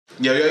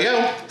Yo, yo,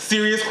 yo,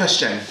 serious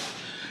question.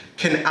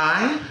 Can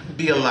I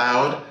be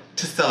allowed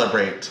to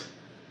celebrate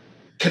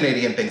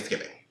Canadian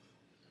Thanksgiving?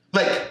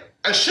 Like,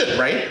 I should,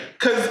 right?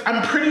 Because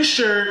I'm pretty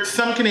sure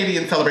some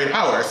Canadians celebrate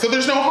ours, so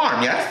there's no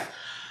harm, yes?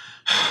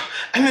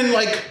 And then,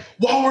 like,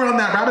 while we're on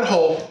that rabbit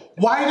hole,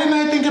 why didn't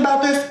I think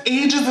about this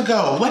ages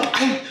ago? Like,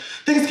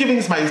 Thanksgiving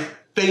is my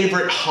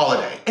favorite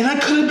holiday, and I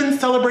could have been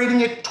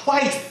celebrating it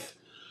twice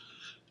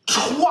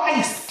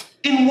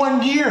in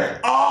 1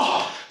 year.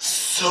 Oh,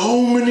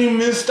 so many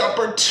missed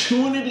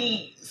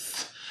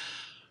opportunities.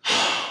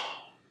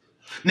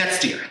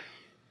 Next year.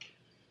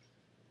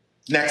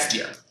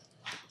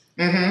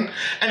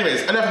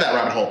 Anyways, enough of that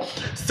rabbit hole.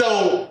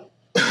 So,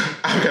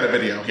 I've got a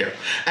video here.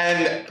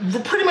 And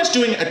we're pretty much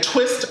doing a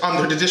twist on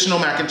the traditional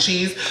mac and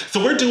cheese.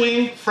 So we're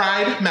doing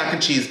fried mac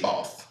and cheese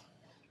balls.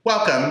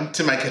 Welcome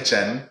to my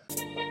kitchen.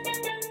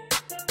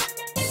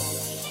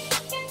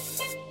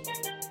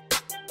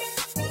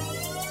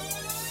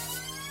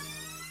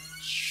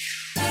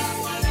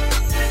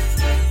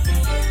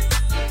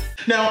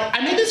 Now,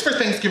 I made this for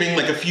Thanksgiving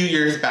like a few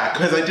years back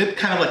because I did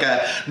kind of like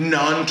a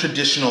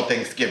non-traditional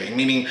Thanksgiving,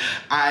 meaning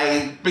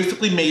I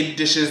basically made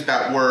dishes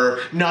that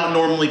were not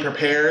normally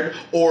prepared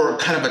or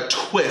kind of a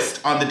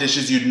twist on the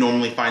dishes you'd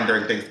normally find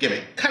during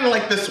Thanksgiving, kind of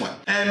like this one.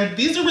 And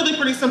these are really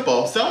pretty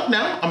simple, so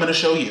now I'm gonna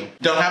show you.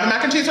 Don't have a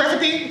mac and cheese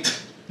recipe?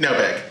 No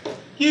big.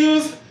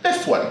 Use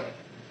this one.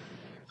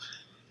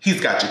 He's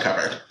got you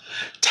covered.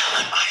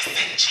 Tell him I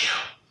sent you.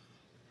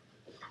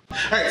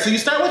 All right, so you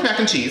start with mac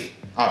and cheese,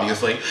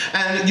 obviously,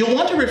 and you'll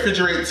want to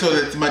refrigerate so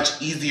that it's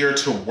much easier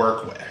to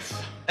work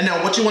with. And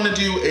now what you want to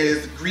do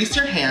is grease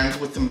your hands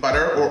with some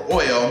butter or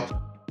oil.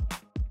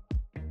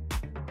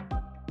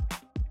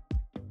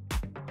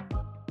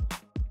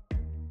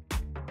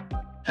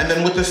 And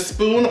then with a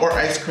spoon or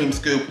ice cream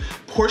scoop,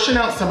 portion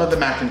out some of the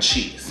mac and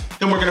cheese.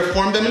 Then we're gonna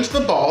form them into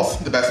the balls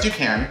the best you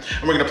can,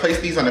 and we're gonna place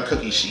these on a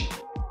cookie sheet.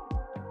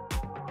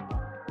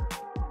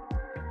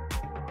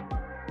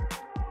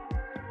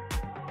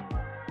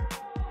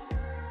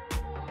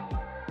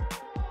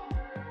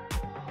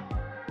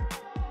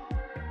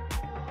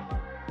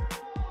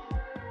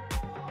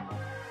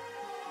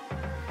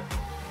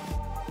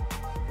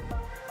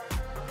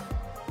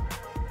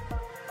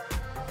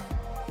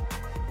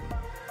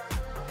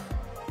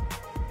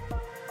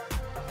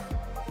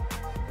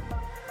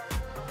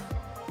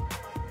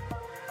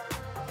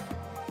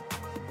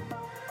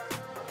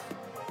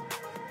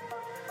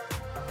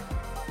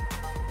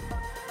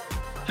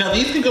 Now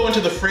these can go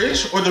into the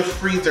fridge or the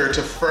freezer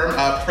to firm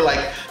up for like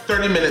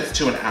 30 minutes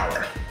to an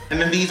hour.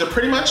 And then these are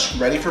pretty much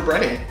ready for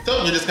breading.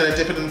 So you're just gonna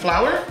dip it in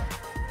flour,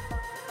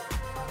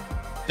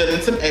 then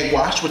in some egg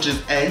wash, which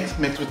is eggs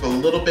mixed with a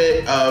little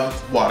bit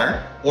of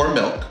water or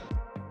milk.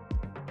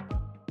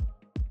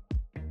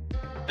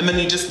 And then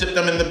you just dip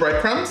them in the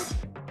breadcrumbs.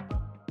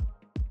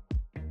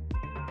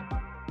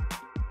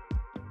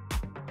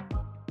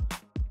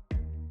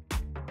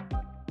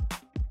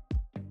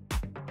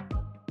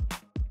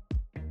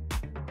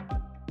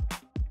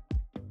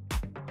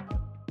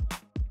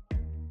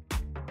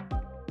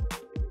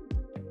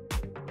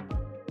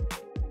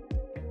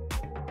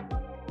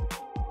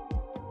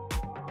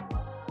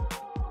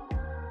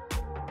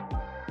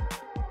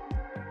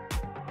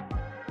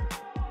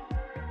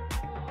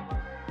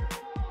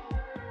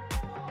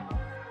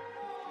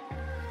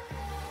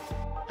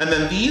 And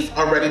then these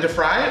are ready to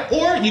fry,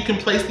 or you can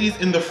place these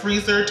in the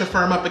freezer to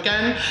firm up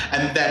again,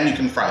 and then you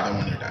can fry them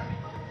when you're done.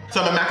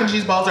 So my mac and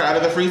cheese balls are out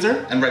of the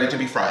freezer and ready to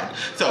be fried.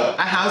 So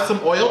I have some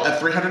oil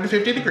at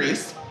 350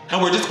 degrees, and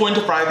we're just going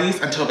to fry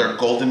these until they're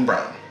golden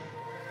brown.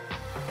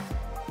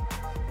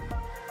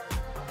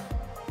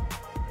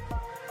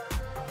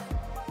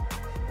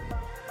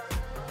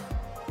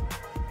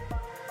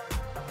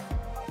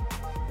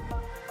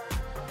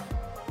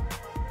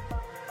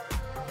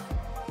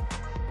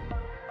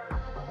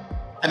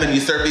 And then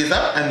you serve these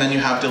up, and then you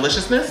have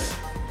deliciousness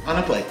on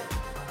a plate.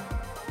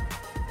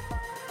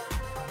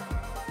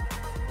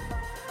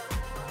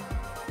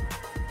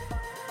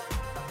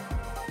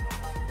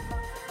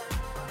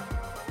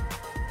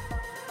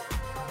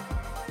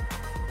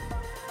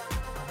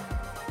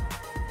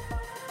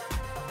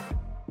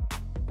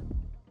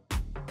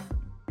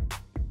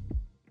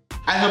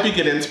 I hope you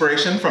get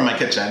inspiration from my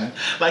kitchen.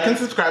 Like and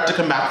subscribe to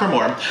come back for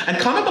more. And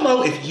comment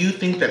below if you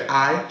think that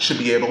I should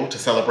be able to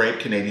celebrate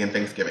Canadian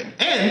Thanksgiving.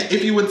 And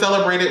if you would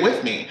celebrate it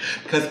with me,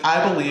 because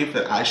I believe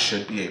that I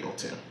should be able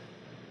to.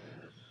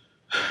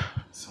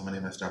 So many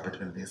missed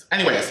opportunities.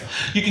 Anyways,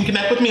 you can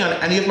connect with me on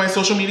any of my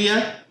social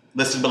media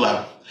listed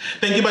below.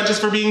 Thank you bunches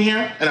for being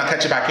here, and I'll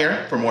catch you back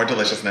here for more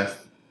deliciousness.